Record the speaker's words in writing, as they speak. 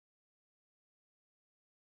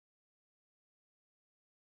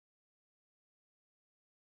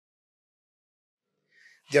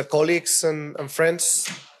Dear colleagues and friends,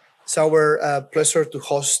 it's our pleasure to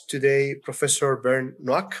host today Professor Bernd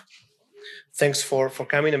Noack. Thanks for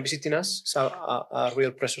coming and visiting us. It's a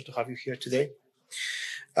real pleasure to have you here today.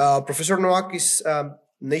 Professor Noack is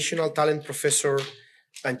National Talent Professor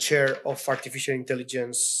and Chair of Artificial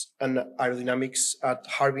Intelligence and Aerodynamics at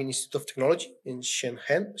Harbin Institute of Technology in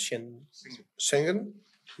Shenzhen,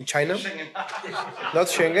 in China. Not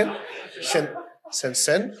Schengen,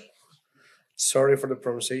 Shenzhen. Sorry for the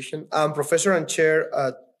pronunciation. I'm Professor and Chair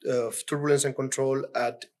of Turbulence and Control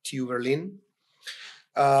at TU Berlin.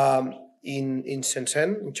 In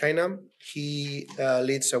Shenzhen, in China, he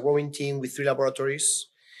leads a growing team with 3 laboratories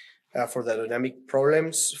for the dynamic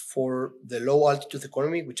problems for the low altitude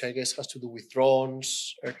economy, which I guess has to do with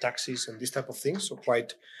drones, air taxis, and this type of things. So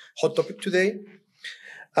quite hot topic today.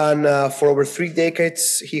 And for over 3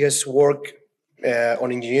 decades, he has worked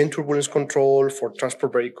on engineering turbulence control for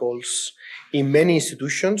transport vehicles in many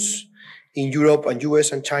institutions in Europe and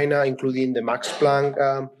US and China, including the Max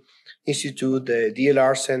Planck Institute, the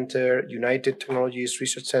DLR Center, United Technologies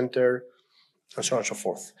Research Center, and so on and so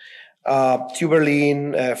forth. TU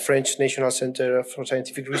Berlin, French National Center for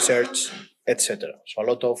Scientific Research, etc. So a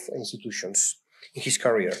lot of institutions in his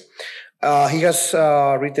career. He has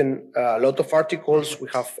written a lot of articles. We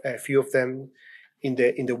have a few of them in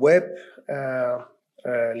the web,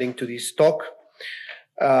 linked to this talk.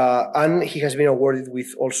 And he has been awarded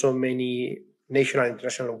with also many national and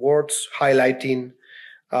international awards, highlighting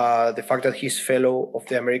the fact that he's fellow of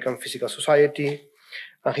the American Physical Society,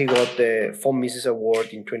 and he got the von Mises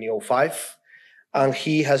Award in 2005. And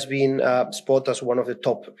he has been spotted as one of the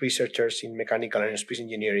top researchers in mechanical and aerospace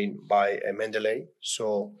engineering by Mendeley.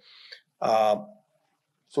 So,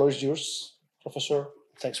 floor is yours, Professor.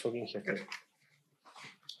 Thanks for being here. Good.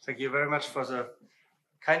 Thank you very much for the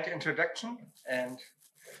kind introduction, and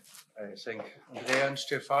I thank Andrea and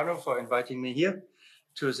Stefano for inviting me here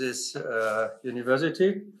to this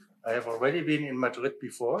university. I have already been in Madrid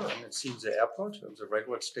before and seen the airport and the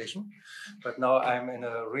railway station, but now I'm in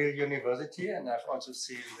a real university, and I've also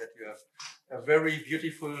seen that you have a very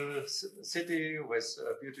beautiful city with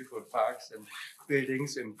beautiful parks and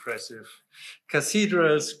buildings, impressive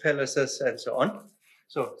cathedrals, palaces, and so on.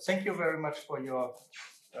 So thank you very much for your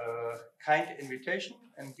kind invitation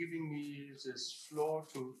and giving me this floor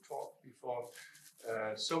to talk before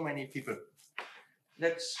so many people.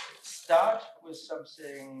 Let's start with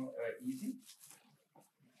something easy.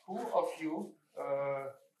 Who of you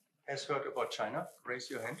has heard about China? Raise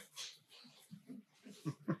your hand.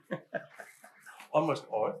 Almost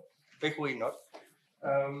all, thankfully not.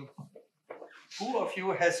 Who of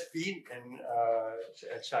you has been in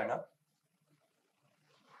China?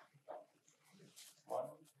 1,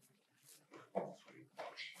 2, 3,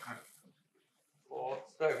 4.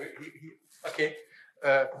 Okay.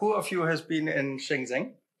 Who of you has been in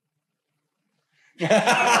Shenzhen?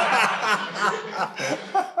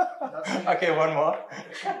 Okay, one more.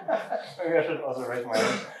 Maybe I should also raise my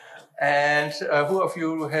hand. And who of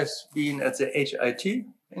you has been at the HIT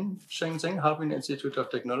in Shenzhen, Harbin Institute of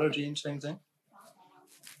Technology in Shenzhen?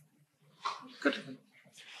 Good.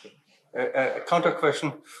 A counter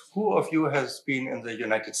question. Who of you has been in the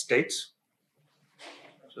United States?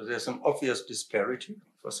 So there's an obvious disparity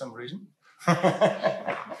for some reason.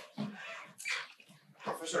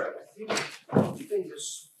 Professor, I think you can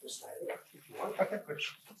use the slide if you want. Okay, good.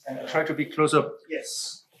 And I try to be closer.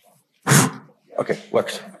 Yes. Okay,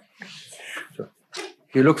 works. So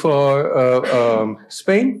you look for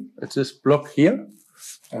Spain. It's this block here,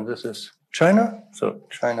 and this is China. So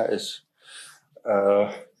China is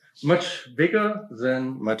much bigger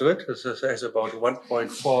than Madrid. This has about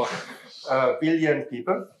 1.4 billion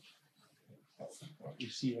people. You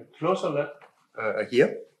see a closer look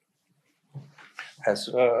here. Has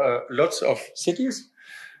lots of cities.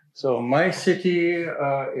 So my city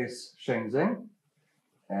is Shenzhen,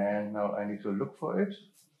 and now I need to look for it.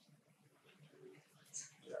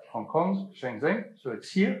 Hong Kong, Shenzhen. So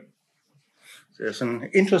it's here. There's an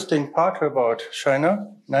interesting part about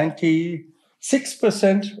China. 96%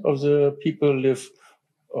 of the people live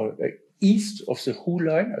east of the Hu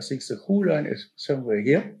Line. I think the Hu Line is somewhere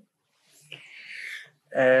here.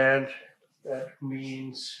 And that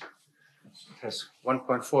means it has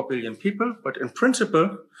 1.4 billion people, but in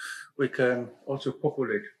principle, we can also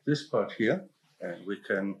populate this part here. And we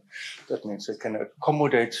can, that means it can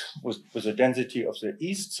accommodate with the density of the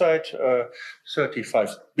east side,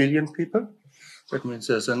 35 billion people. That means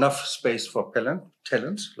there's enough space for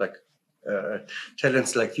talents like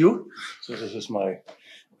you. So this is my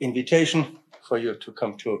invitation for you to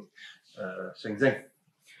come to Shenzhen.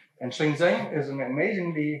 And Shenzhen is an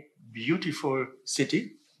amazingly beautiful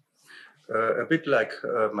city, a bit like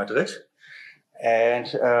Madrid. And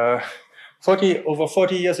over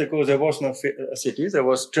 40 years ago, there was no city. There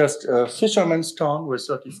was just a fisherman's town with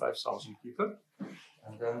 35,000 people.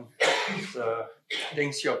 And then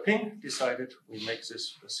Deng Xiaoping decided we make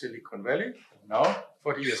this a Silicon Valley. And now,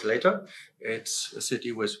 40 years later, it's a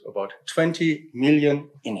city with about 20 million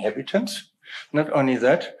inhabitants. Not only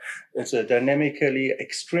that, it's a dynamically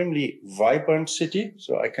extremely vibrant city.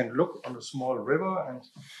 So I can look on a small river, and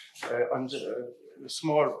on the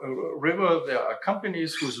small river, there are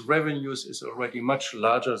companies whose revenues is already much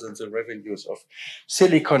larger than the revenues of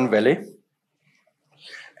Silicon Valley.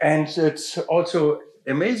 And it's also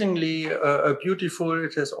amazingly beautiful.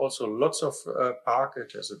 It has also lots of park.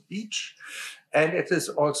 It has a beach, and it is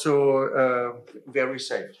also very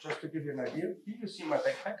safe. Just to give you an idea, here you see my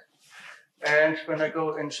backpack. And when I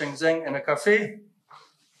go in Shenzhen in a cafe,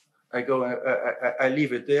 I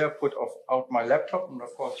leave it there, put out my laptop, and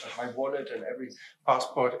of course my wallet and every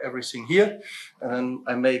passport, everything here. And then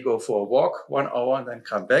I may go for a walk, 1 hour, and then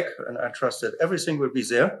come back. And I trust that everything will be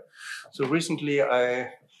there. So recently,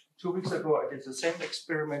 2 weeks ago, I did the same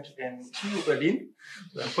experiment in TU Berlin.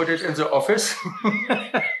 So I put it in the office.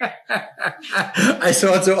 I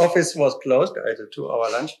thought the office was closed. I had a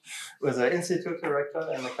 2-hour lunch with the institute director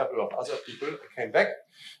and a couple of other people. I came back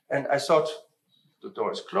and I thought the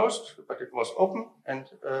door is closed, but it was open, and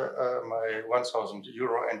my 1,000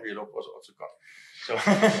 euro envelope was also gone. So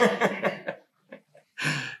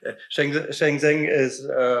Shenzhen is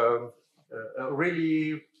a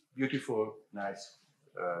really beautiful, nice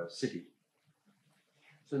city.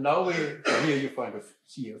 So now here you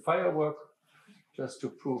see a firework, just to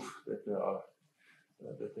prove that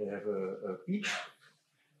they have a beach.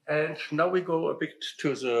 And now we go a bit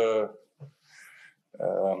to the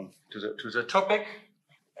topic.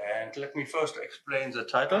 And let me first explain the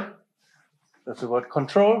title. That's about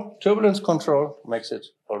control. Turbulence control makes it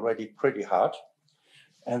already pretty hard.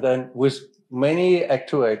 And then with many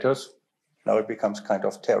actuators, now it becomes kind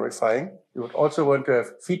of terrifying. You would also want to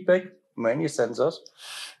have feedback, many sensors.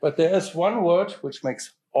 But there is one word which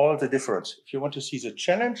makes all the difference. If you want to see the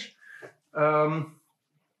challenge,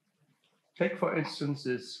 take, for instance,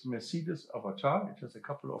 this Mercedes Avatar. It has a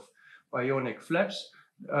couple of bionic flaps.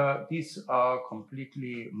 These are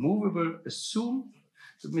completely movable. Assume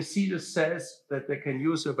the Mercedes says that they can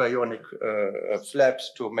use the bionic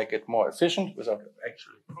flaps to make it more efficient without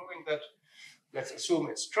actually proving that. Let's assume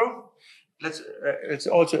it's true. Let's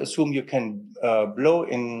also assume you can blow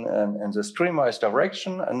in the streamwise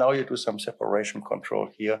direction, and now you do some separation control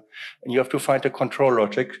here. And you have to find a control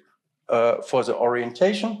logic for the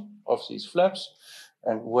orientation of these flaps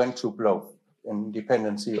and when to blow in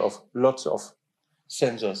dependency of lots of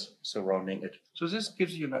sensors surrounding it. So this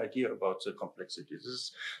gives you an idea about the complexity. This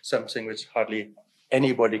is something which hardly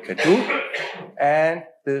anybody can do. And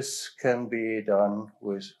this can be done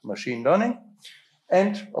with machine learning.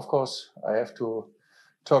 And of course, I have to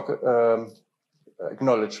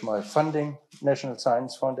acknowledge my funding, National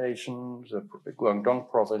Science Foundation, the Guangdong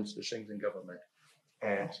province, the Shenzhen government,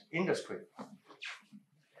 and industry.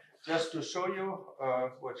 Just to show you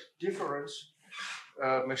what difference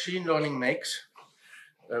machine learning makes.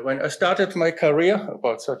 When I started my career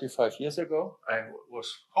about 35 years ago, I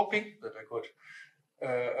was hoping that I could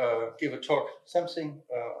give a talk, something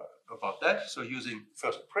about that. So using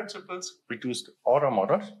first principles, reduced order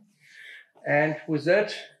models. And with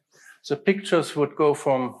that, the pictures would go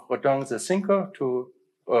from Rodin the thinker to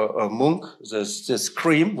Munch, the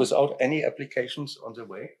scream, without any applications on the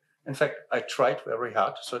way. In fact, I tried very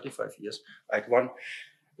hard, 35 years. I had one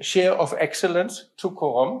share of excellence,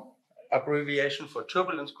 TUCOROM, abbreviation for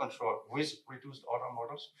turbulence control with reduced order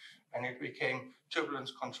models, and it became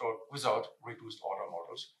turbulence control without reduced order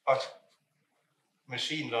models, but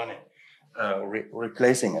machine learning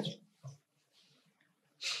replacing it.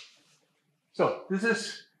 So this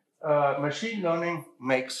is machine learning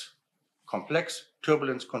makes complex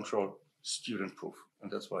turbulence control student-proof,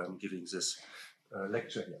 and that's why I'm giving this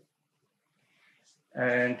lecture here.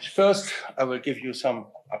 And first, I will give you some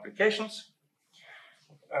applications.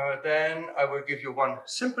 Then I will give you one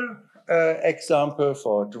simple example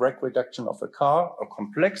for direct reduction of a car, a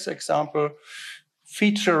complex example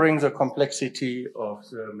featuring the complexity of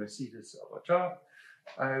the Mercedes Avatar.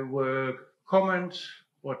 I will comment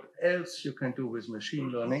what else you can do with machine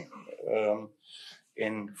learning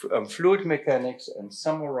in fluid mechanics and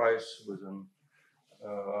summarize with an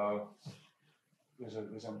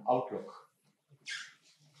outlook.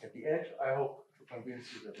 At the end, I hope to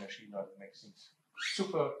convince you that machine learning makes things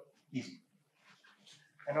super easy.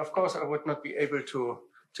 And of course, I would not be able to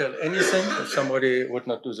tell anything if somebody would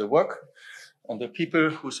not do the work. And the people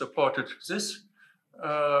who supported this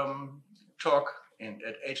talk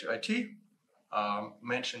at HIT are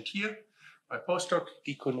mentioned here. My postdoc,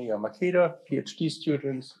 Ikonia Makeda, PhD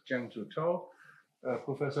students, Jiangzhu Tao,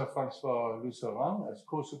 Professor Francois Lucerin as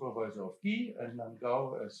co-supervisor of Guy, and Nan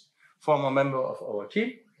Gao as former member of our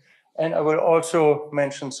team. And I will also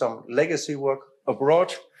mention some legacy work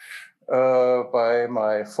abroad by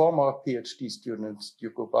my former PhD students,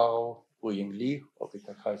 Yuko Barrow, Wuying Li,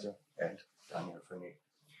 Obika Kaiser, and Daniel Fenet.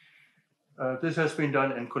 This has been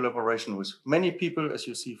done in collaboration with many people, as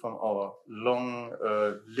you see from our long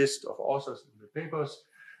list of authors in the papers.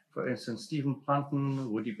 For instance, Stephen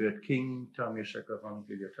Brunton, Woody Bird King, Tamir Shakaran,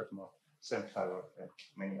 Lilia Tutma, Sam Tyler, and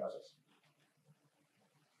many others.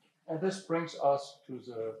 And this brings us to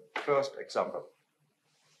the first example.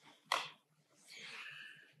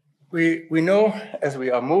 We know as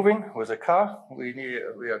we are moving with a car, we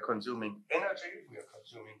are consuming energy, we are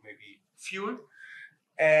consuming maybe fuel,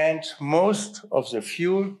 and most of the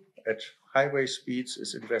fuel at highway speeds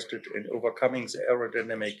is invested in overcoming the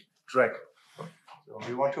aerodynamic drag. So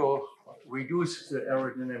we want to reduce the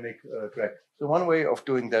aerodynamic drag. So one way of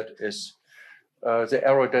doing that is the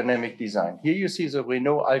aerodynamic design. Here you see the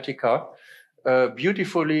Renault Altica,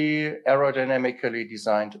 beautifully aerodynamically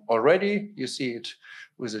designed already. You see it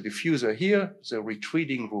with the diffuser here, the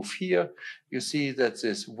retreating roof here. You see that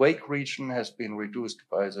this wake region has been reduced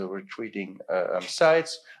by the retreating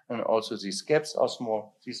sides, and also these gaps are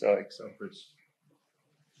small. These are examples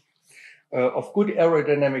of good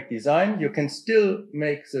aerodynamic design. You can still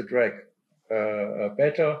make the drag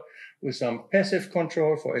better with some passive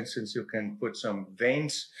control. For instance, you can put some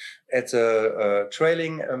vanes at the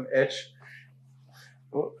trailing edge.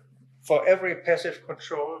 For every passive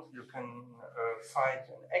control, you can find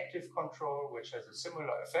an active control, which has a similar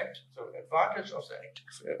effect. So the advantage of the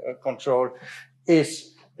active control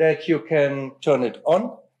is that you can turn it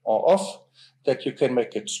on or off, that you can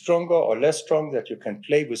make it stronger or less strong, that you can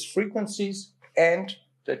play with frequencies, and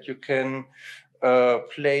that you can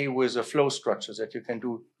play with the flow structures, that you can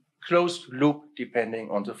do closed loop depending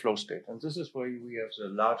on the flow state. And this is where we have the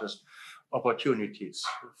largest opportunities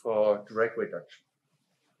for drag reduction.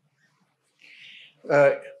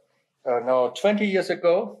 Now, 20 years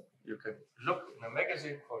ago, you can look in a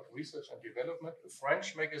magazine called Research and Development, a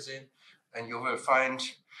French magazine, and you will find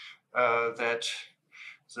that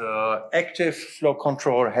the active flow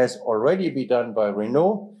control has already been done by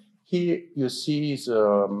Renault. Here you see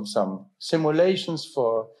some simulations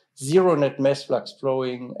for zero net mass flux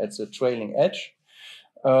flowing at the trailing edge.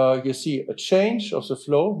 You see a change of the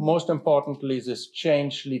flow. Most importantly, this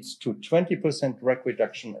change leads to 20% drag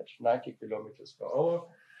reduction at 90 kilometers per hour.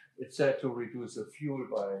 It's said to reduce the fuel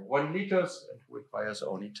by 1 liter and requires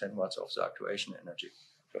only 10 watts of the actuation energy.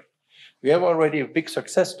 Good. We have already a big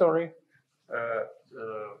success story.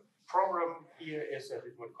 The problem here is that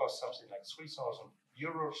it would cost something like 3,000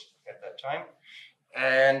 euros at that time.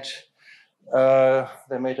 And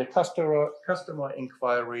they made a customer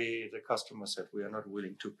inquiry. The customer said, we are not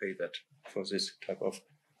willing to pay that for this type of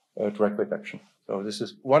drag reduction. So this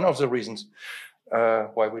is one of the reasons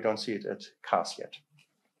why we don't see it at cars yet.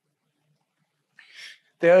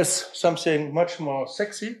 There's something much more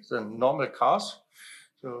sexy than normal cars.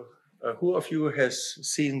 So who of you has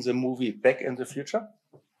seen the movie Back in the Future?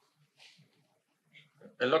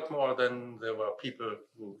 A lot more than there were people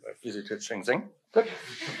who visited Shenzhen. Good.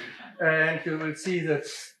 And you will see that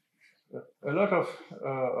a lot of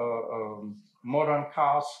modern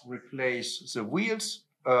cars replace the wheels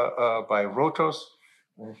by rotors.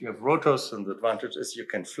 And if you have rotors, then the advantage is you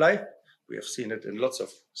can fly. We have seen it in lots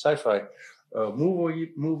of sci-fi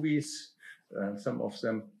movies, some of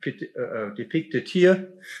them depicted here.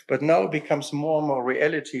 But now it becomes more and more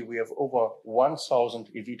reality. We have over 1,000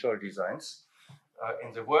 eVTOL designs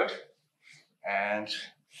in the world. And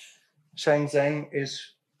Shenzhen is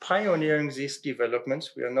pioneering these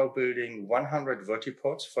developments. We are now building 100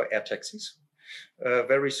 vertiports for air taxis.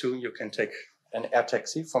 Very soon you can take an air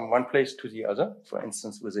taxi from one place to the other, for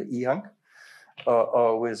instance, with the EHang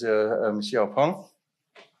or with a Xiaopeng.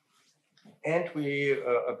 And we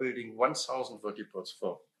are building 1,000 vertiports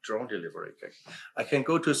for drone delivery. I can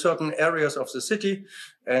go to certain areas of the city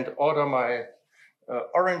and order my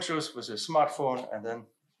orange juice with a smartphone, and then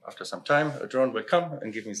after some time, a drone will come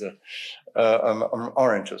and give me the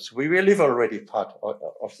orange juice. We will live already part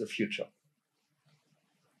of the future.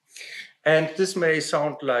 And this may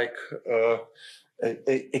sound like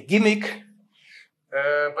a gimmick,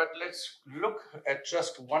 But let's look at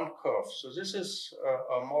just one curve. So this is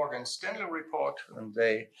a Morgan Stanley report, and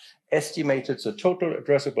they estimated the total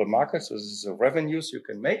addressable market. So this is the revenues you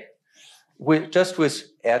can make just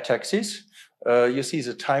with air taxis. You see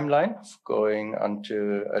the timeline going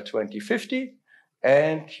until 2050,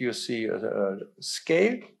 and you see a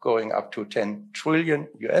scale going up to 10 trillion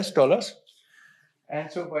US dollars. And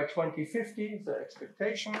so by 2050, the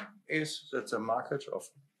expectation is that the market of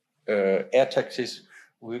air taxis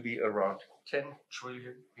will be around 10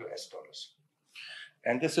 trillion US dollars.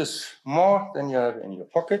 And this is more than you have in your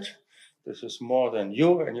pocket. This is more than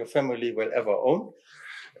you and your family will ever own.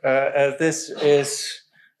 This is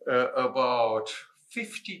about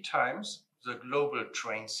 50 times the global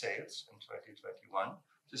train sales in 2021.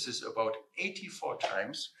 This is about 84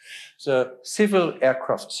 times the civil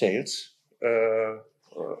aircraft sales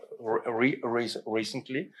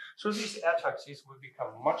recently. So these air taxis will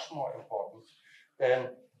become much more important than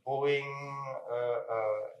Boeing,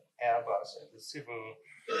 Airbus, and the civil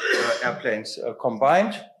airplanes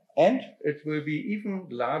combined. And it will be even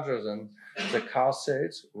larger than the car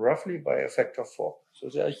sales, roughly by a factor of 4. So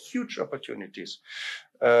there are huge opportunities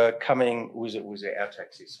coming with the air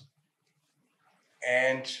taxis.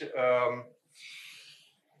 And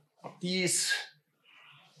these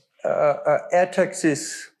air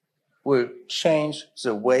taxis will change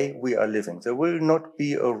the way we are living. There will not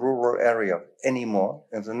be a rural area anymore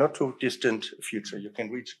in the not too distant future. You can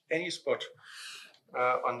reach any spot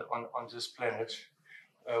on this planet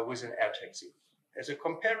with an air taxi. As a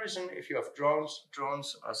comparison, if you have drones,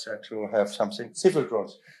 drones are said to have something, civil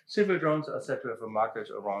drones. Civil drones are said to have a market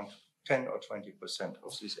around 10 or 20%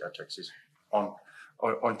 of these air taxis on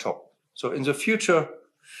top. So in the future,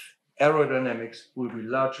 aerodynamics will be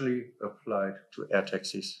largely applied to air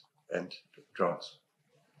taxis and drones.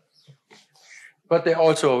 But there are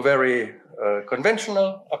also very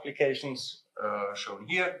conventional applications shown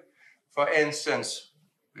here. For instance,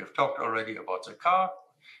 we have talked already about the car.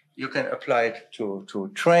 You can apply it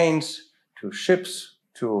to trains, to ships,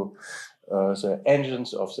 to the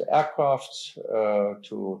engines of the aircraft,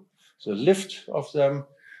 to the lift of them.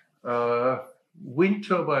 Wind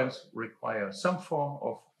turbines require some form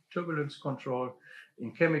of turbulence control.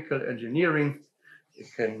 In chemical engineering, it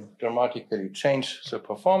can dramatically change the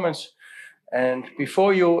performance. And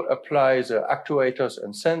before you apply the actuators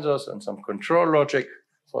and sensors and some control logic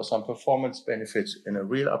for some performance benefits in a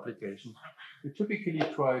real application, you typically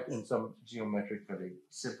try it in some geometrically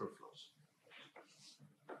simple flows.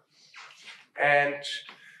 And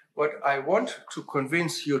what I want to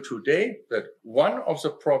convince you today that one of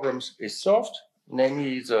the problems is solved,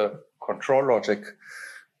 namely the control logic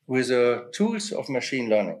with the tools of machine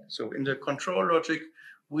learning. So in the control logic,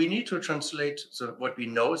 we need to translate what we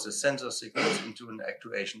know, the sensor signals, into an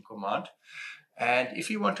actuation command. And if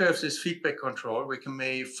you want to have this feedback control, we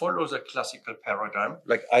may follow the classical paradigm,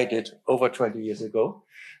 like I did over 20 years ago.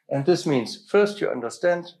 And this means first you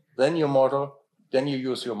understand, then you model, then you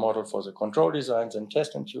use your model for the control designs and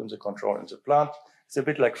test and tune the control in the plant. It's a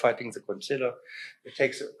bit like fighting the Godzilla. It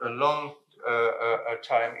takes a long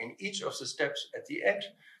time in each of the steps. At the end,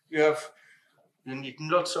 you need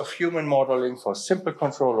lots of human modeling for simple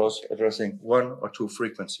controllers addressing 1 or 2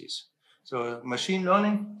 frequencies. So machine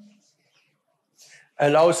learning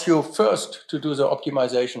allows you first to do the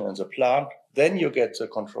optimization in the plant, then you get the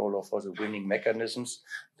controller for the winning mechanisms,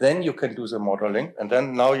 then you can do the modeling, and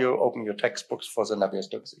then now you open your textbooks for the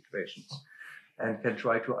Navier-Stokes equations and can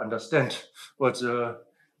try to understand what the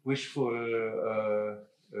wishful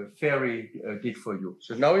fairy did for you.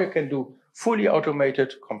 So now you can do fully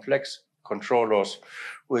automated, complex controllers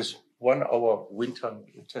with 1 hour wind tunnel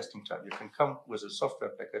testing time. You can come with a software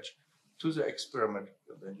package to the experiment,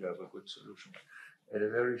 and then you have a good solution at a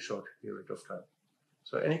very short period of time.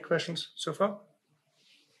 So any questions so far?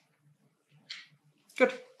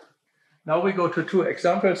 Good. Now we go to 2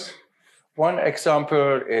 examples. One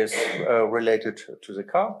example is related to the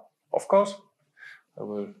car, of course. I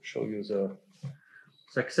will show you the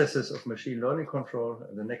successes of machine learning control,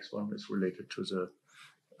 and the next one is related to the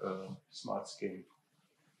smart scale,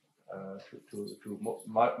 to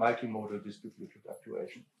multimodal distributed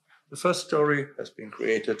actuation. The first story has been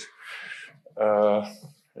created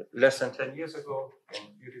less than 10 years ago in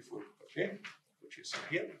beautiful Poitiers, which is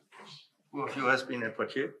here. Who of you has been in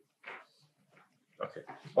Poitiers? Okay,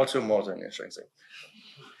 also more than interesting.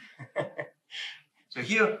 So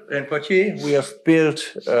here in Poitiers, we have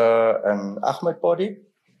built an Ahmed body.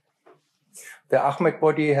 The Ahmed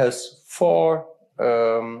body has 4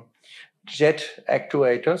 jet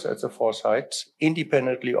actuators at the four sides,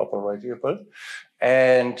 independently operable.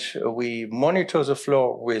 And we monitor the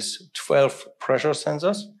flow with 12 pressure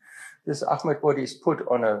sensors. This Ahmed body is put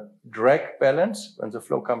on a drag balance. When the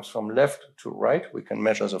flow comes from left to right, we can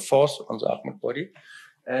measure the force on the Ahmed body.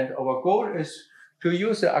 And our goal is to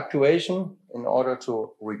use the actuation in order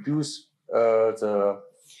to reduce the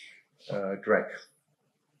drag.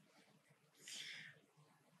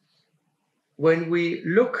 When we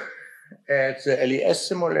look at the LES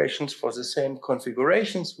simulations for the same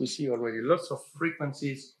configurations, we see already lots of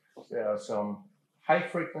frequencies. There are some high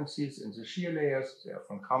frequencies in the shear layers. There are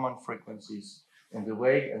from common frequencies in the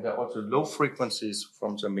wake, and there are also low frequencies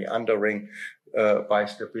from the meandering by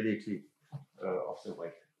stability of the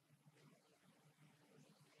wake.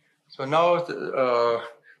 So now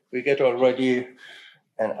we get already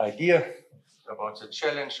an idea about the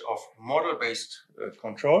challenge of model-based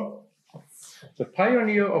control. The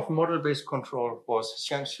pioneer of model-based control was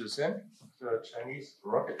Xiang Xusen, the Chinese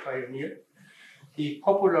rocket pioneer. He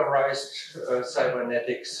popularized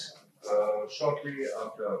cybernetics shortly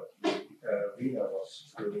after Wiener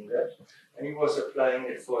was doing that, and he was applying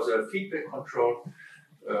it for the feedback control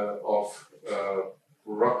of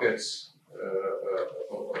rockets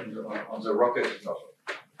on the rocket nozzle.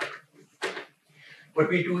 What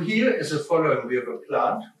we do here is the following: we have a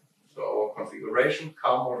plant, so our configuration,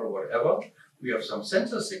 car model, whatever. We have some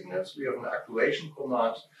sensor signals, we have an actuation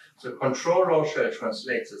command. The controller shall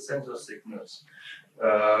translate the sensor signals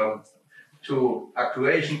to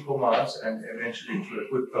actuation commands and eventually to a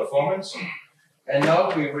good performance. And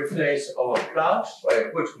now we replace our plant by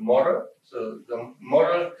a good model. So the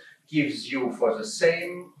model gives you, for the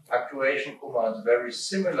same actuation commands, very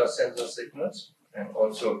similar sensor signals and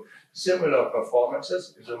also similar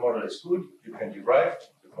performances. If the model is good, you can derive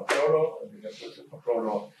the controller, and you can put the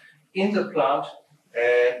controller in the plant,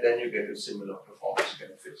 and then you get a similar performance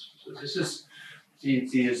benefits. So this is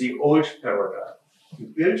the old paradigm. You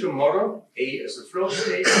build a model, A is the flow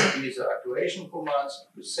state, B is the actuation commands,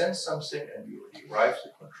 you sense something, and you derive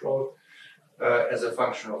the control as a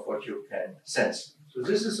function of what you can sense. So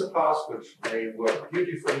this is a path which may work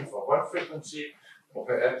beautifully for one frequency, or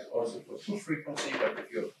perhaps also for two frequency, but if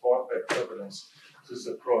you have broadband turbulence, this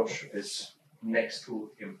approach is next to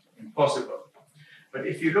impossible. But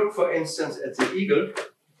if you look, for instance, at the eagle,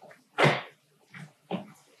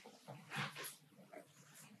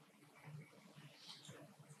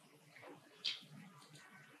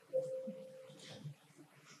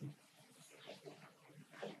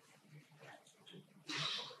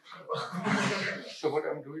 so what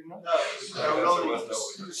I'm doing now?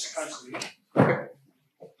 Okay.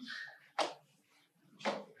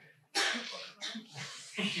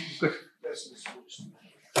 Good.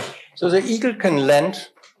 So the eagle can land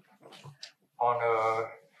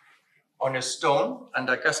on a stone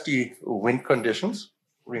under gusty wind conditions,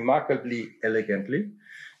 remarkably elegantly.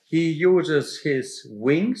 He uses his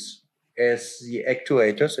wings as the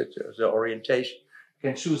actuators, the orientation. You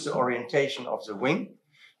can choose the orientation of the wing.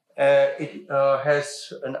 It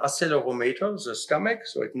has an accelerometer, the stomach,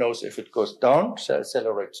 so it knows if it goes down, so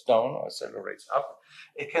accelerates down or accelerates up.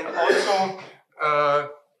 It can also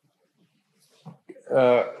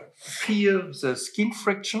feel the skin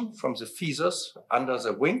friction from the feathers under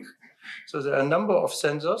the wing. So there are a number of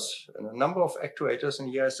sensors and a number of actuators, and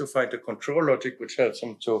he has to find a control logic which helps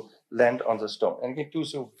him to land on the stone. And he can do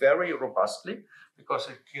so very robustly because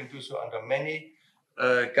it can do so under many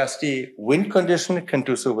gusty wind condition. It can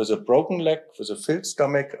do so with a broken leg, with a filled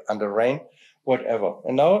stomach, under rain, whatever.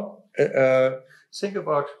 And now think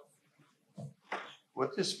about,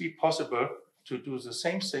 would this be possible to do the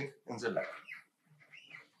same thing in the leg?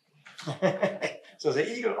 So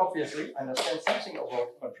the eagle obviously understands something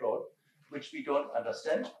about control, which we don't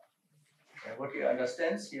understand. And what he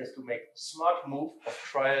understands, he has to make smart move of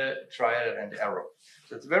trial and error.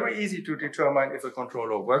 So it's very easy to determine if a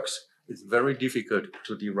controller works. It's very difficult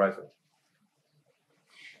to derive it.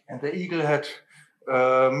 And the eagle had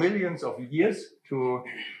millions of years to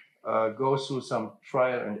go through some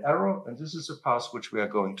trial and error. And this is a path which we are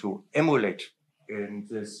going to emulate in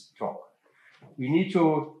this talk. We need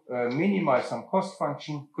to minimize some cost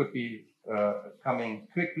function, could be coming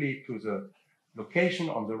quickly to the location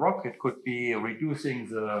on the rock. It could be reducing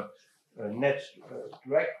the net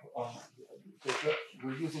drag on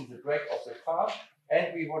reducing the drag of the car.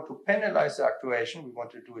 And we want to penalize the actuation. We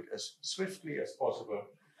want to do it as swiftly as possible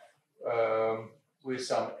with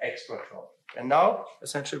some extra torque. And now,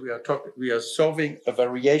 essentially, we are solving a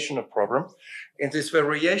variational problem. In this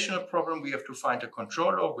variational problem, we have to find a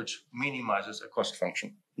controller which minimizes a cost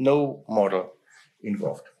function. No model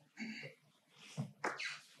involved.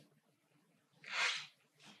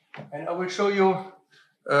 And I will show you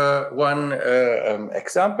one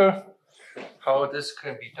example how this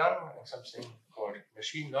can be done in something called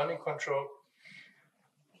machine learning control.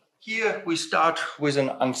 Here we start with an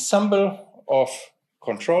ensemble of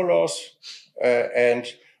controllers and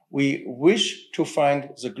we wish to find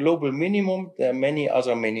the global minimum. There are many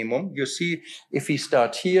other minimum. You see, if we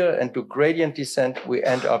start here and do gradient descent, we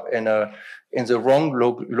end up in the wrong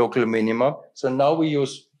local minimum. So now we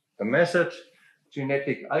use a method,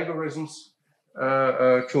 genetic algorithms,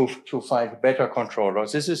 to find better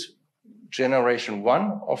controllers. This is generation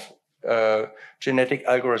 1 of genetic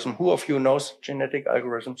algorithm. Who of you knows genetic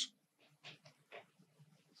algorithms?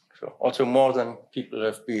 So also more than people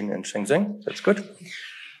have been in Shenzhen. That's good.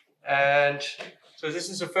 And so this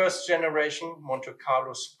is the first generation Monte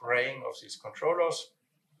Carlo spraying of these controllers.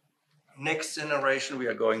 Next generation, we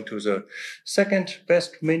are going to the second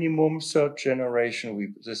best minimum. Third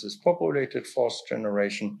generation, this is populated. Fourth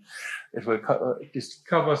generation, this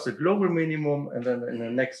covers the global minimum. And then in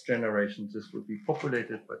the next generation, this will be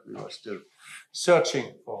populated, but we are still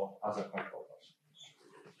searching for other controllers.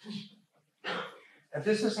 And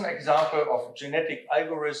this is an example of genetic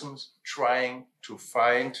algorithms trying to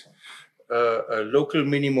find a local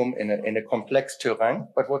minimum in a complex terrain.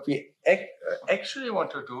 But what we actually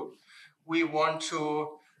want to do, we want to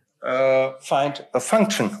find a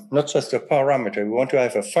function, not just a parameter. We want to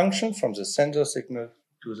have a function from the sensor signal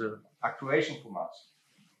to the actuation commands.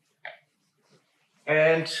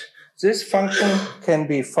 And this function can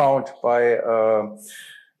be found by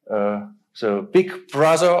the big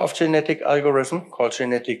brother of genetic algorithm called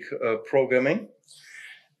genetic programming.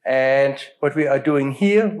 And what we are doing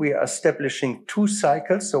here, we are establishing 2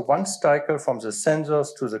 cycles. So one cycle from the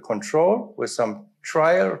sensors to the control with some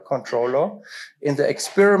trial controller. In the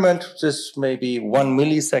experiment, this may be 1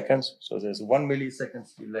 millisecond. So there's 1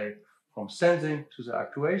 millisecond delay from sensing to the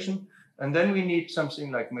actuation. And then we need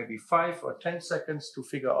something like maybe 5 or 10 seconds to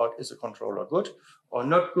figure out, is the controller good or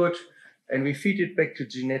not good? And we feed it back to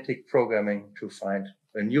genetic programming to find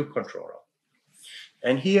a new controller.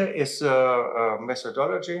 And here is a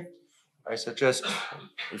methodology. I suggest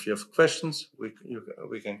if you have questions,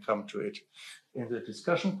 we can come to it in the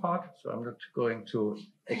discussion part. So I'm not going to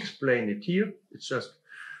explain it here. It's just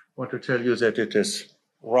want to tell you that it is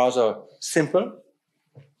rather simple.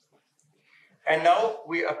 And now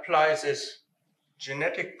we apply this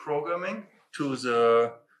genetic programming to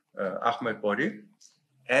the Ahmed body.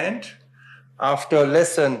 And after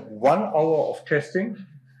less than 1 hour of testing,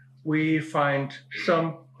 we find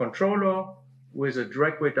some controller with a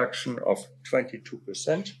drag reduction of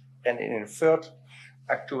 22% and an inferred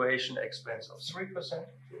actuation expense of 3%. So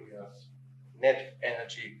we have net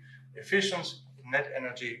energy efficiency. Net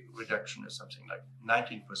energy reduction is something like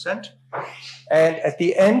 19%. And at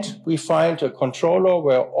the end, we find a controller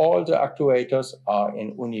where all the actuators are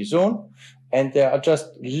in unison and they are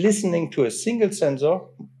just listening to a single sensor,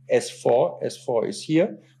 S4. S4 is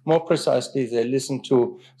here. More precisely, they listen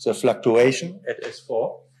to the fluctuation at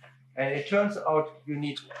S4. And it turns out you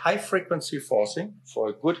need high frequency forcing for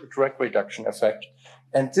a good drag reduction effect.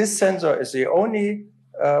 And this sensor is the only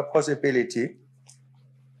possibility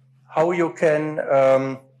how you can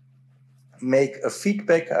make a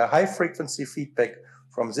feedback, a high frequency feedback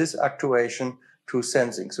from this actuation to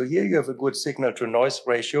sensing. So here you have a good signal to noise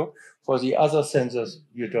ratio. For the other sensors,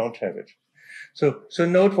 you don't have it. So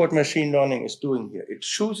note what machine learning is doing here. It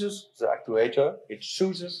chooses the actuator, it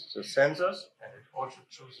chooses the sensors, and it also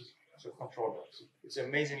chooses the controllers. It's an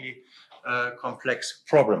amazingly complex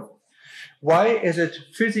problem. Why is it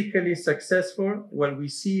physically successful? Well, we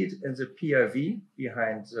see it in the PIV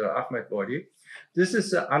behind the Ahmed body. This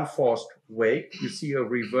is the unforced wake. You see a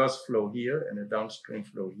reverse flow here and a downstream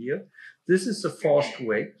flow here. This is the forced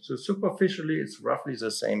wake. So superficially, it's roughly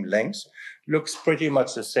the same length. Looks pretty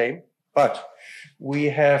much the same. But we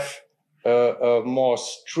have a more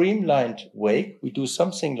streamlined wake. We do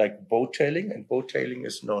something like bow-tailing, and bow-tailing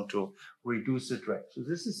is known to reduce the drag. So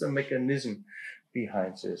this is a mechanism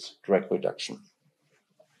behind this drag reduction.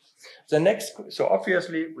 So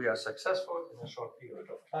obviously we are successful in a short period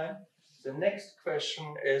of time. The next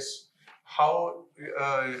question is, how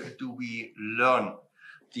do we learn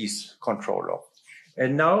these controller?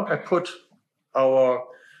 And now I put our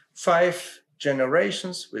 5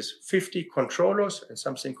 generations with 50 controllers and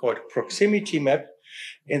something called proximity map.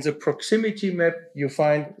 In the proximity map, you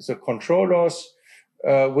find the controllers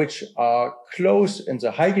which are close in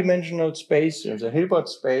the high dimensional space, in the Hilbert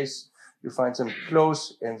space. You find them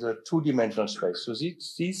close in the 2-dimensional space. So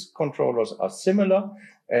these controllers are similar,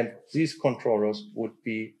 and these controllers would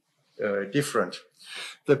be different.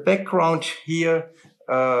 The background here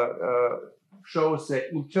shows the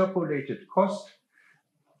interpolated cost.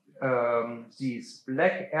 These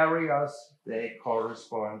black areas, they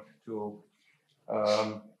correspond to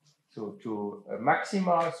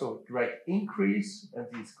maxima, so drag increase, and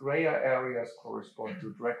these grayer areas correspond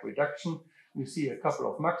to drag reduction. You see a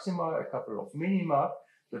couple of maxima, a couple of minima.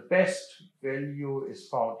 The best value is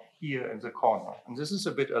found here in the corner. And this is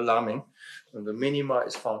a bit alarming. And the minima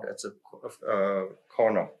is found at the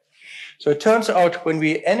corner. So it turns out when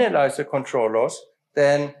we analyze the control loss,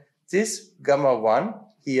 then this gamma 1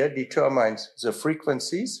 here determines the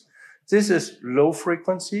frequencies. This is low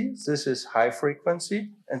frequency, this is high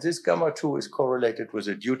frequency, and this gamma 2 is correlated with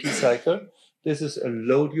a duty cycle. This is a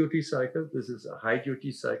low duty cycle, this is a high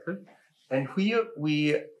duty cycle. And here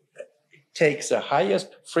we take the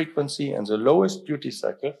highest frequency and the lowest duty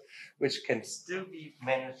cycle, which can still be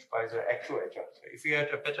managed by the actuator. So if we had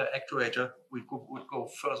a better actuator, we would go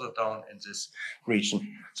further down in this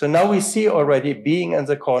region. So now we see already, being in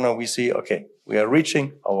the corner, we see, okay, we are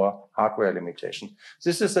reaching our hardware limitation.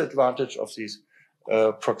 This is the advantage of this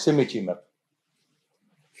proximity map.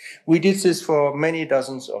 We did this for many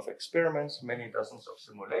dozens of experiments, many dozens of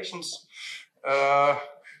simulations.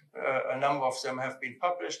 A number of them have been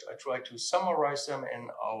published. I try to summarize them in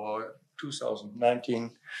our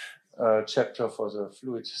 2019 chapter for the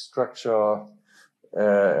fluid structure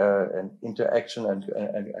and interaction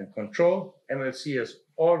and control. MLC has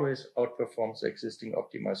always outperformed the existing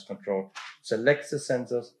optimized control. Select the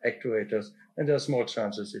sensors, actuators, and there are small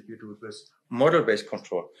chances if you do it with model-based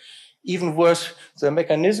control. Even worse, the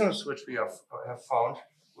mechanisms which we have found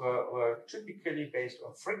were typically based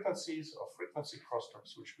on frequencies or frequency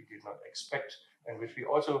crosstalks, which we did not expect and which we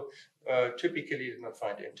also typically did not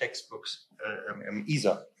find in textbooks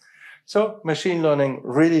either. So machine learning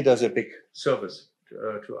really does a big service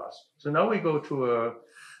to us. So now we go to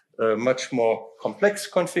a much more complex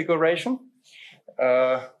configuration.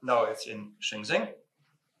 Now it's in Shenzhen.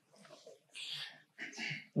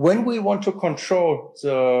 When we want to control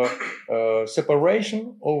the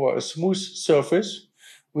separation over a smooth surface,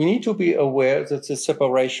 we need to be aware that the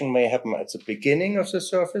separation may happen at the beginning of the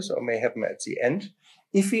surface or may happen at the end.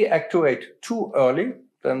 If we actuate too early,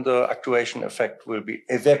 then the actuation effect will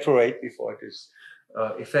evaporate before it is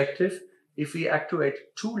effective. If we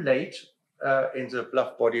actuate too late in the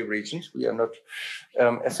bluff body regions, we are not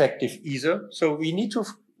effective either. So we need to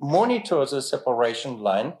monitor the separation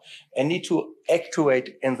line and need to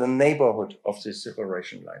actuate in the neighborhood of this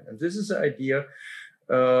separation line. And this is the idea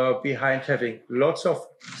behind having lots of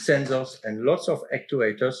sensors and lots of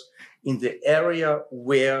actuators in the area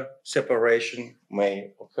where separation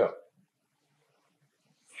may occur.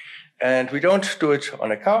 And we don't do it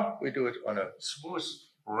on a car, we do it on a smooth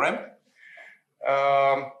ramp.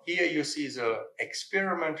 Here you see the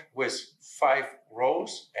experiment with 5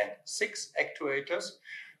 rows and 6 actuators.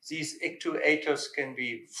 These actuators can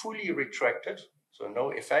be fully retracted, so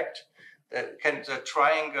no effect. The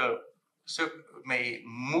triangle may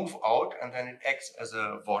move out and then it acts as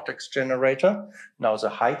a vortex generator. Now the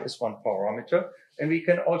height is 1 parameter. And we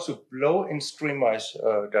can also blow in streamwise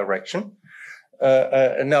direction.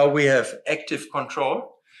 And now we have active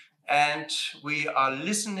control. And we are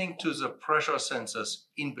listening to the pressure sensors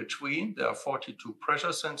in between. There are 42 pressure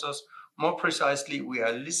sensors. More precisely, we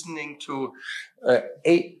are listening to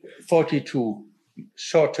 42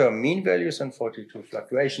 short-term mean values and 42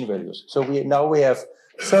 fluctuation values. So now we have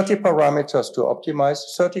 30 parameters to optimize,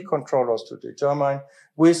 30 controllers to determine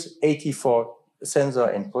with 84 sensor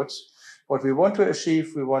inputs. What we want to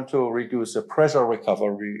achieve, we want to reduce the pressure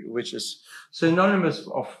recovery, which is synonymous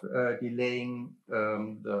of delaying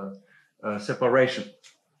the separation.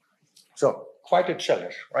 So quite a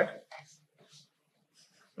challenge, right?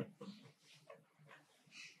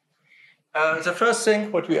 The first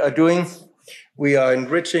thing, what we are doing, we are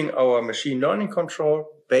enriching our machine learning control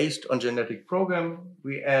based on genetic program.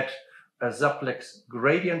 We add a Zaplex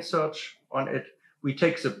gradient search on it. We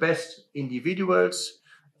take the best individuals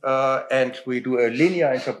and we do a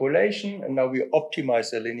linear interpolation. And now we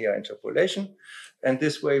optimize the linear interpolation. And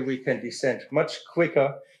this way we can descend much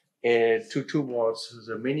quicker towards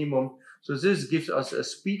the minimum. So this gives us a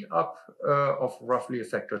speed up of roughly a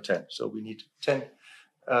factor 10. So we need 10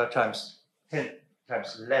 times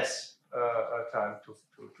less time to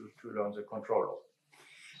learn the controller.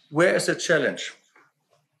 Where is the challenge?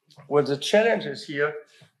 Well, the challenge is here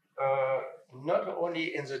not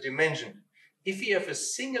only in the dimension. If you have a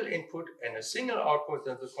single input and a single output,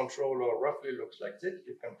 then the controller roughly looks like this.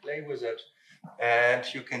 You can play with it and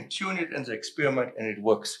you can tune it in the experiment and it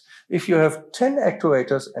works. If you have 10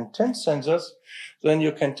 actuators and 10 sensors, then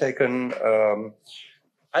you can take an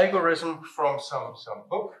algorithm from some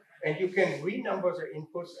book and you can renumber the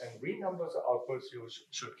inputs and renumber the outputs, you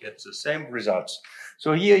should get the same results.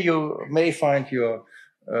 So here you may find your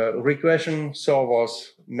regression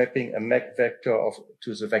solvers mapping a map vector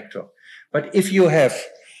to the vector. But if you have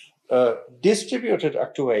distributed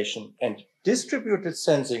actuation and distributed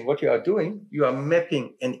sensing, what you are doing, you are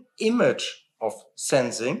mapping an image of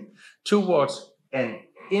sensing towards an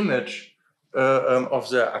image of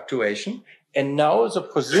the actuation. And now the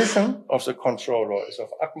position of the controller is of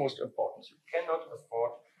utmost importance. You cannot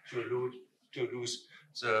afford to lose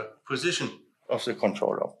the position of the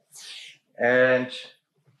controller. And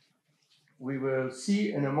we will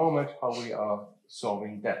see in a moment how we are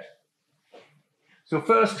solving that. So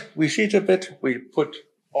first, we cheat a bit. We put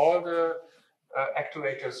all the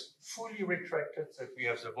actuators fully retracted, that we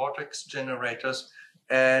have the vortex generators,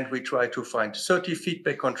 and we try to find 30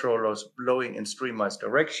 feedback controllers blowing in streamwise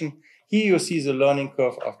direction. Here you see the learning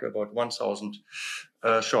curve after about 1,000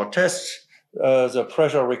 short tests. The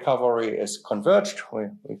pressure recovery is converged. We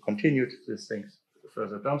continued these things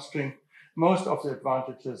further downstream. Most of the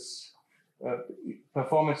advantages,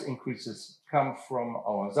 performance increases, come from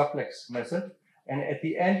our Zaplex method. And at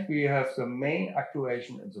the end, we have the main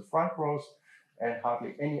actuation in the front rows and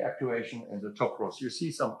hardly any actuation in the top rows. You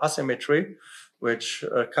see some asymmetry, which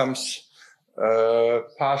comes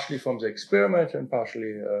partially from the experiment and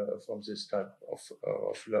partially from this type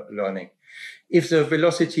of learning. If the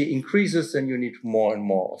velocity increases, then you need more and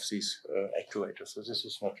more of these actuators. So this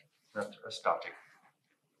is not static.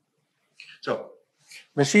 So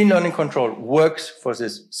machine learning control works for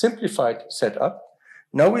this simplified setup.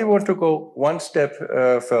 Now we want to go one step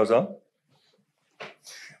further.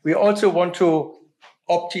 We also want to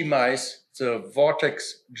optimize the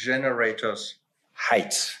vortex generator's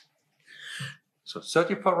height. So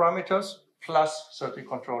 30 parameters plus 30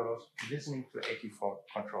 controllers, listening to 84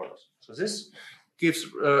 controllers. So this gives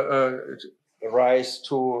rise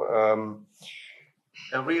to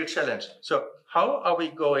a real challenge. So how are we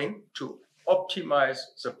going to optimize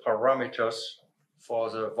the parameters for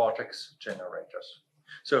the vortex generators?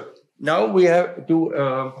 So now we have to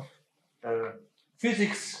do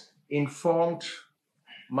physics-informed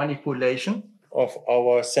manipulation of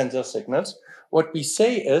our sensor signals. What we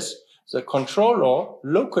say is the controller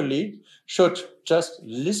locally should just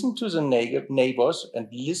listen to the neighbors and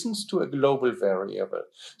listens to a global variable.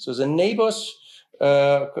 So the neighbors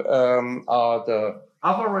are the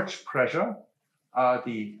average pressure, are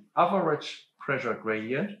the average pressure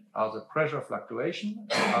gradient, are the pressure fluctuation,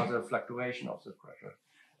 are the fluctuation of the pressure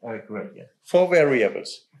gradient. 4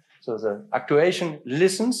 variables. So the actuation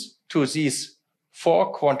listens to these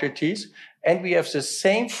 4 quantities, and we have the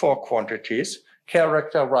same 4 quantities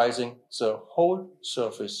characterizing the whole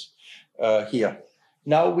surface here.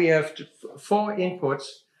 Now we have 4 inputs,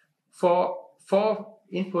 4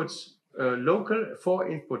 inputs local, 4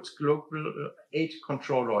 inputs global, 8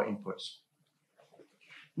 controller inputs.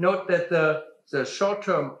 Note that the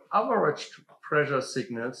short-term average pressure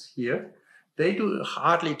signals here, they do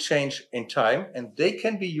hardly change in time, and they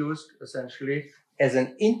can be used essentially as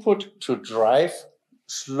an input to drive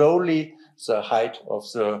slowly the height of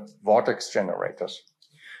the vortex generators.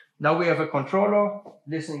 Now we have a controller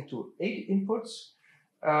listening to 8 inputs,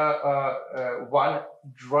 one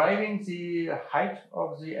driving the height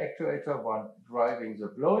of the actuator, one driving the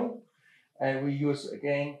blowing, and we use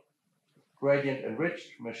again gradient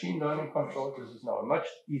enriched machine learning control. This is now a much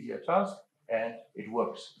easier task, and it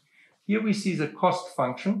works. Here we see the cost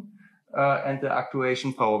function and the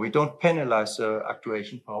actuation power. We don't penalize the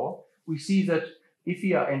actuation power. We see that if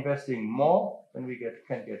we are investing more, then we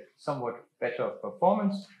can get somewhat better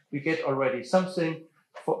performance. We get already something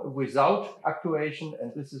without actuation,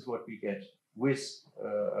 and this is what we get with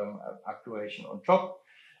actuation on top.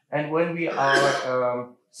 And when we are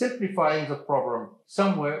simplifying the problem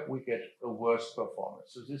somewhere, we get a worse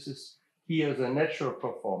performance. So this is here the natural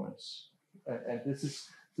performance, and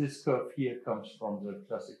this curve here comes from the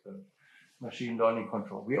classical machine learning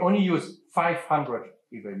control. We only use 500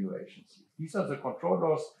 evaluations. These are the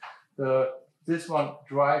controllers. This one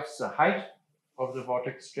drives the height of the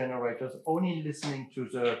vortex generators, only listening to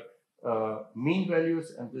the mean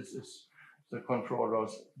values, and this is the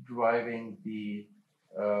controllers driving the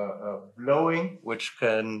blowing, which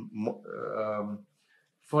can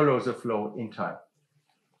follow the flow in time.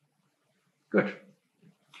 Good.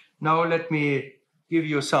 Now let me give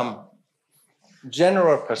you some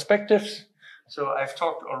general perspectives. So I've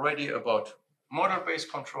talked already about model-based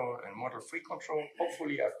control and model-free control.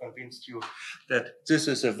 Hopefully I've convinced you that this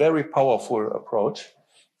is a very powerful approach.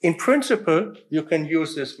 In principle, you can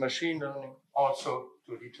use this machine learning also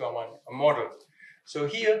to determine a model. So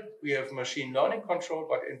here we have machine learning control,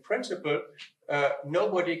 but in principle,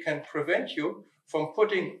 nobody can prevent you from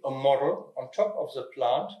putting a model on top of the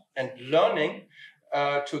plant and learning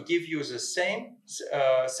to give you the same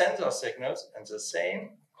sensor signals and the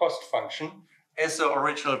same cost function as the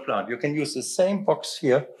original plant. You can use the same box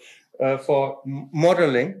here for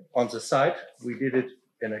modeling on the side. We did it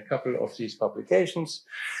in a couple of these publications.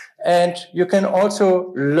 And you can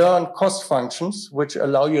also learn cost functions, which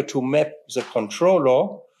allow you to map the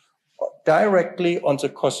controller directly on the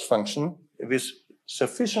cost function with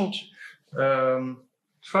sufficient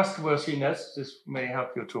trustworthiness. This may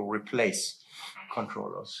help you to replace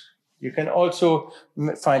controllers. You can also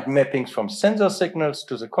find mappings from sensor signals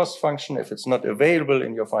to the cost function if it's not available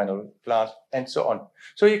in your final plant, and so on.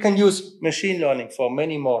 So you can use machine learning for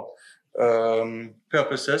many more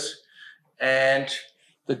purposes. And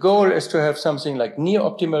the goal is to have something like near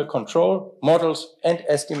optimal control models and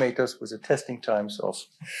estimators with the testing times of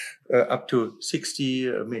up to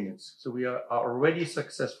 60 minutes. So we are already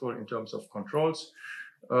successful in terms of controls.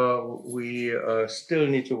 We still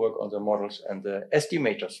need to work on the models and the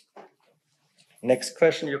estimators. Next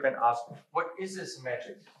question you can ask, what is this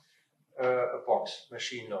magic box,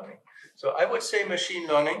 machine learning? So I would say machine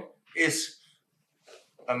learning is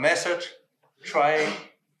a method trying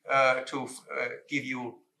to give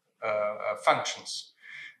you functions.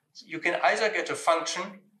 So you can either get a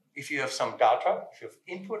function if you have some data, if you have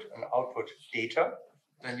input and output data,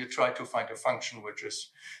 then you try to find a function which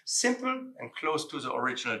is simple and close to the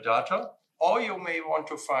original data, or you may want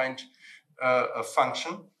to find a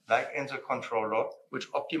function like in the controller, which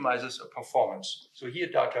optimizes a performance. So here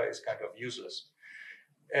data is kind of useless.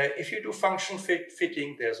 If you do function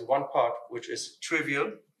fitting, there's one part which is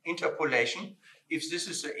trivial, interpolation. If this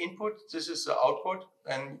is the input, this is the output,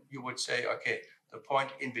 then you would say, okay, the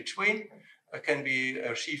point in between can be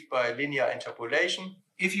achieved by linear interpolation.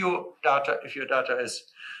 If your data is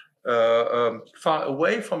far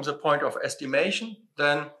away from the point of estimation,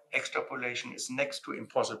 then extrapolation is next to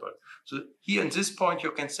impossible. So here in this point,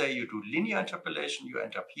 you can say you do linear interpolation, you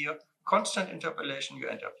end up here. Constant interpolation, you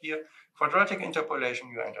end up here. Quadratic interpolation,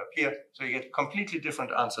 you end up here. So you get completely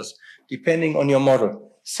different answers depending on your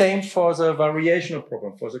model. Same for the variational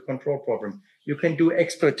problem, for the control problem. You can do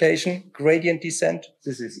exploitation, gradient descent.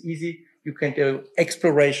 This is easy. You can do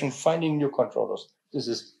exploration, finding new controllers. This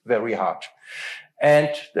is very hard. And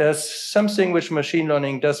there's something which machine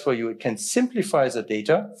learning does for you. It can simplify the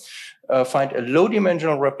data, find a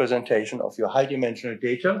low-dimensional representation of your high-dimensional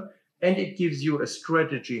data, and it gives you a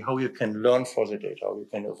strategy how you can learn for the data, how you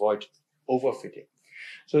can avoid overfitting.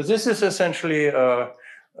 So this is essentially a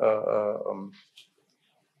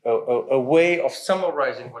way of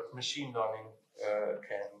summarizing what machine learning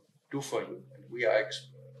can do for you. And we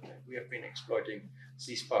have been exploiting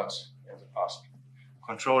these parts in the past.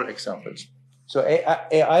 Control examples. So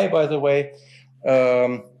AI, by the way,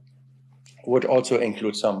 would also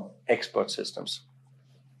include some expert systems.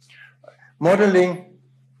 Modeling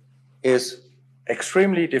is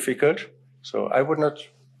extremely difficult, so I would not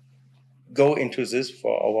go into this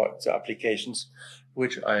for the applications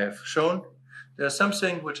which I have shown. There's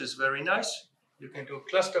something which is very nice. You can do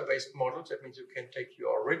cluster-based models. That means you can take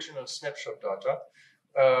your original snapshot data,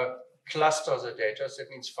 cluster the data. That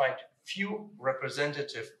means find few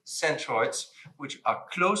representative centroids which are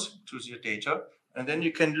close to the data, and then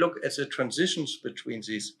you can look at the transitions between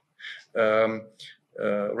these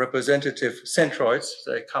representative centroids.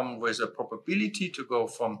 They come with a probability to go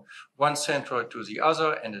from one centroid to the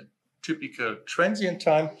other and a typical transient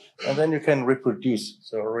time, and then you can reproduce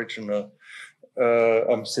the original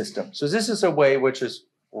system. So this is a way which is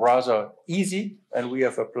rather easy, and we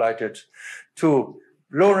have applied it to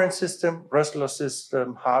Lorentz system, Ressler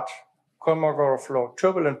system, hard Kolmogorov law,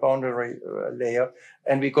 turbulent boundary layer,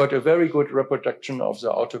 and we got a very good reproduction of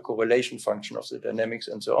the autocorrelation function of the dynamics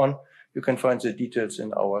and so on. You can find the details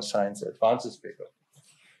in our Science Advances paper.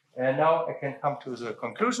 And now I can come to the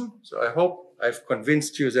conclusion. So I hope I've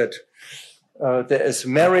convinced you that there is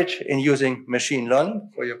merit in using machine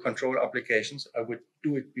learning for your control applications. I would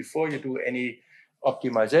do it before you do any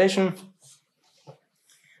optimization.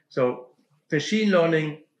 So machine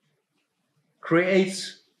learning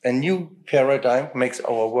creates a new paradigm, makes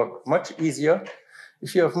our work much easier.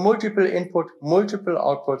 If you have multiple input, multiple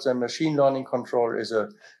outputs, then machine learning control is a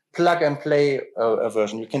plug and play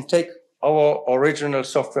version. You can take our original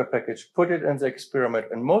software package, put it in the experiment,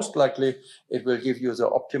 and most likely it will give you the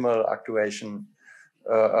optimal actuation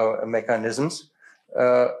mechanisms.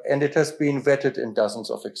 And it has been vetted in dozens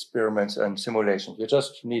of experiments and simulations. You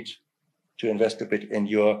just need to invest a bit in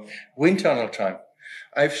your wind tunnel time.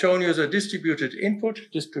 I've shown you the distributed input,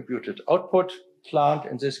 distributed output. plant.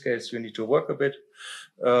 In this case, you need to work a bit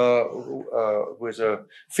with a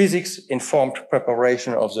physics-informed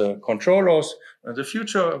preparation of the controllers. And the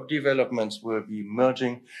future of developments will be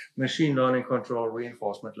merging machine learning control,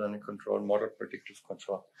 reinforcement learning control, model predictive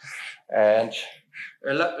control. And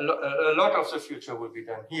a lot of the future will be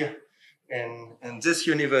done here in this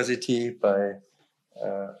university by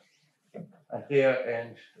Andrea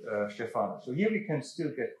and Stefano. So here we can still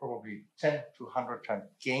get probably 10 to 100 times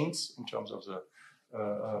gains in terms of the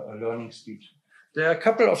learning speed. There are a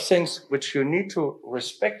couple of things which you need to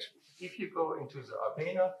respect. If you go into the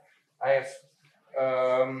Arbena, I have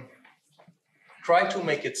tried to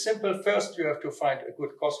make it simple. First, you have to find a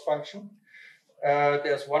good cost function.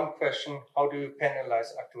 There's one question, how do you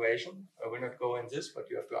penalize actuation? I will not go in this, but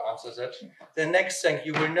you have to answer that. The next thing,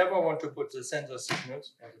 you will never want to put the sensor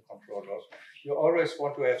signals in the controllers. You always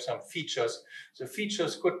want to have some features. The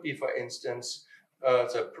features could be, for instance,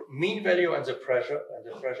 the mean value and the pressure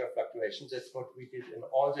fluctuations. That's what we did in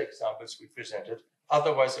all the examples we presented.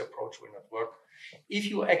 Otherwise, the approach will not work. If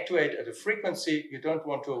you actuate at a frequency, you don't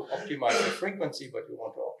want to optimize the frequency, but you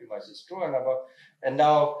want to optimize the Struer number. And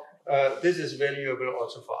now, this is valuable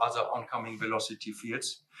also for other oncoming velocity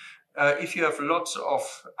fields. If you have lots of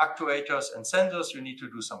actuators and sensors, you need to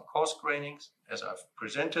do some coarse grainings, as I've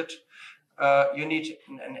presented. You need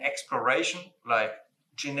an exploration, like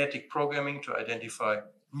genetic programming to identify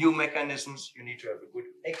new mechanisms. You need to have a good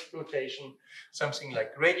exploitation, something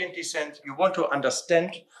like gradient descent. You want to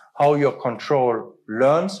understand how your control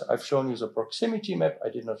learns. I've shown you the proximity map. I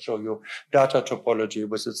did not show you data topology,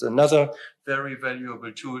 which is another very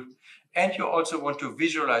valuable tool. And you also want to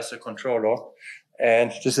visualize the controller.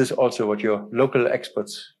 And this is also what your local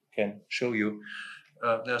experts can show you.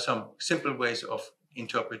 There are some simple ways of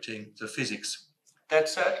interpreting the physics. That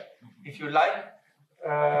said, if you like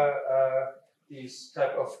this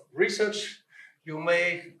type of research, you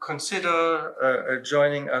may consider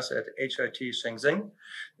joining us at HIT Shenzhen.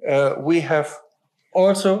 We have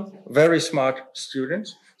also very smart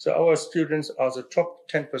students. So our students are the top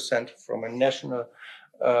 10% from a national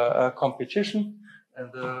competition,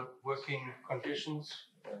 and the working conditions,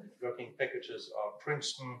 working packages are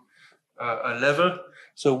Princeton level.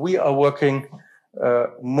 So we are working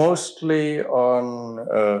mostly on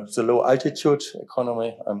the low altitude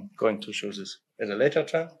economy. I'm going to show this at a later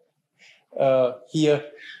time here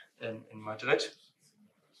in Madrid.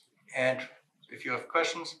 And if you have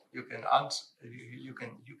questions, you can answer. You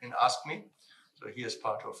can ask me. So here's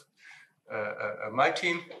part of my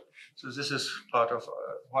team. So this is part of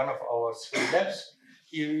one of our 3 labs.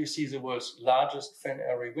 Here you see the world's largest fan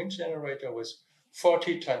array wind generator with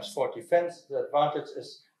 40 times 40 fans. The advantage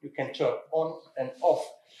is you can turn on and off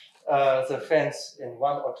the fans in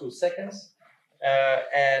 1 or 2 seconds.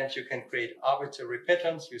 And you can create arbitrary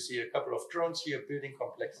patterns. You see a couple of drones here, building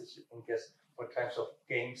complexes. You can guess what kinds of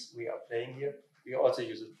games we are playing here. We also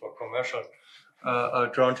use it for commercial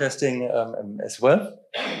drone testing as well.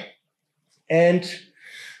 And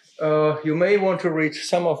you may want to read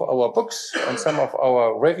some of our books and some of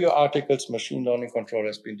our review articles. Machine learning control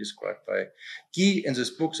has been described by Guy. In this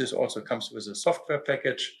book, this also comes with a software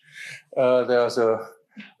package. There's a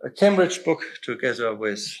Cambridge book together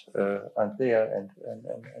with Andrea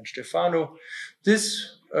and Stefano.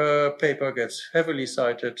 This paper gets heavily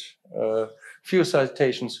cited, few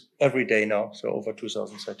citations every day now, so over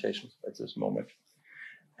 2,000 citations at this moment.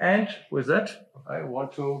 And with that, I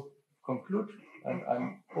want to conclude, and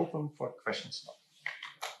I'm open for questions now.